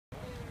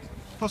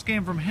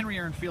Postgame from Henry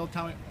Aaron Field,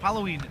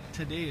 following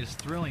today's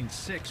thrilling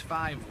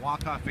 6-5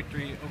 walk-off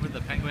victory over the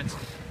Penguins.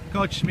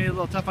 Coach, made it a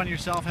little tough on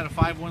yourself, had a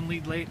 5-1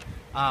 lead late,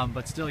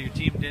 but still your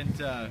team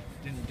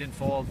didn't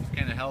fold,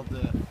 kind of held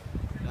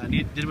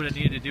did what it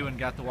needed to do and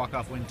got the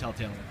walk-off win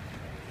telltale.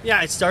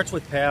 Yeah, it starts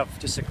with Pav,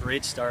 just a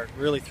great start,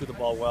 really threw the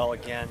ball well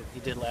again.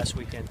 He did last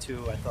weekend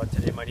too. I thought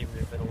today might even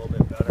have been a little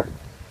bit better.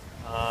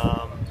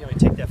 You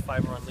take that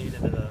 5-run lead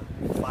into the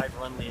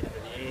 5-run lead into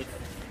the 8th.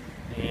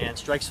 And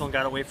strike zone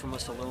got away from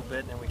us a little bit,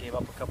 and then we gave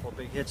up a couple of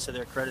big hits. To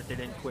their credit, they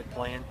didn't quit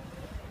playing,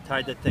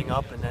 tied that thing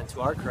up, and then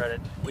to our credit,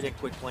 we didn't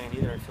quit playing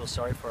either and feel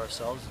sorry for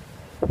ourselves.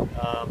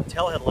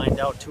 Tell had lined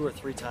out 2 or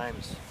 3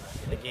 times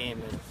in the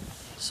game, and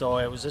so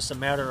it was just a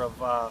matter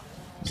of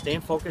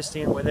staying focused,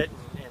 staying with it,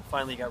 and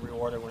finally got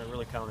rewarded when it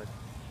really counted.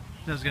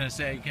 I was going to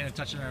say, you kind of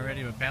touched on it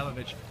already with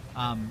Pavlovich.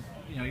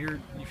 You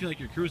feel like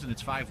you're cruising.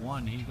 It's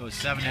 5-1. He goes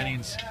 7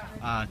 innings,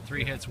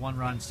 3 hits, 1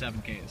 run,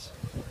 7 Ks.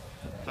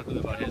 Talk a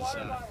little about his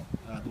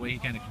the way he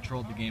kind of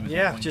controlled the game.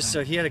 Yeah, just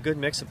he had a good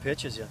mix of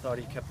pitches. I thought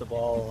he kept the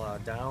ball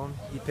down.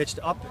 He pitched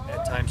up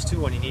at times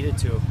too when he needed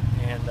to,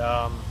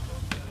 and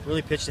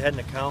really pitched ahead in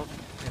the count.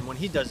 And when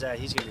he does that,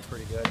 he's going to be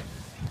pretty good.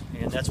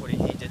 And that's what he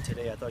did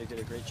today. I thought he did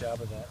a great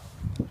job of that.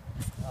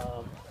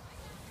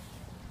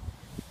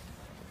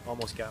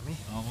 Almost got me.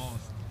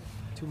 Almost.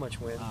 Too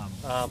much wind.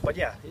 But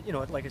yeah,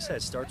 like I said,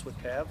 it starts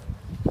with Pav.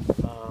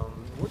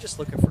 We're just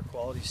looking for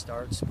quality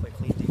starts, play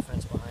clean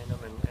defense behind them,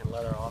 and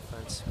let our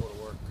offense go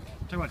to work.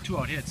 Talk about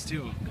 2-out hits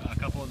too. A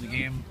couple in the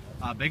game.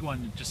 Big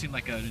one just seemed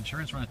like an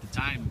insurance run at the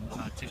time.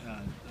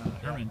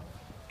 Herman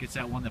gets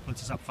that one that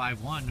puts us up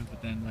 5-1,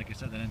 but then, like I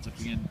said, that ends up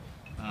being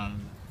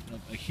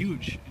a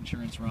huge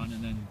insurance run,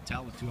 and then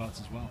Tal with 2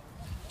 outs as well.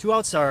 2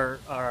 outs are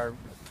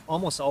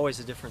almost always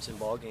the difference in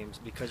ball games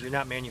because you're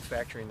not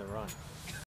manufacturing the run.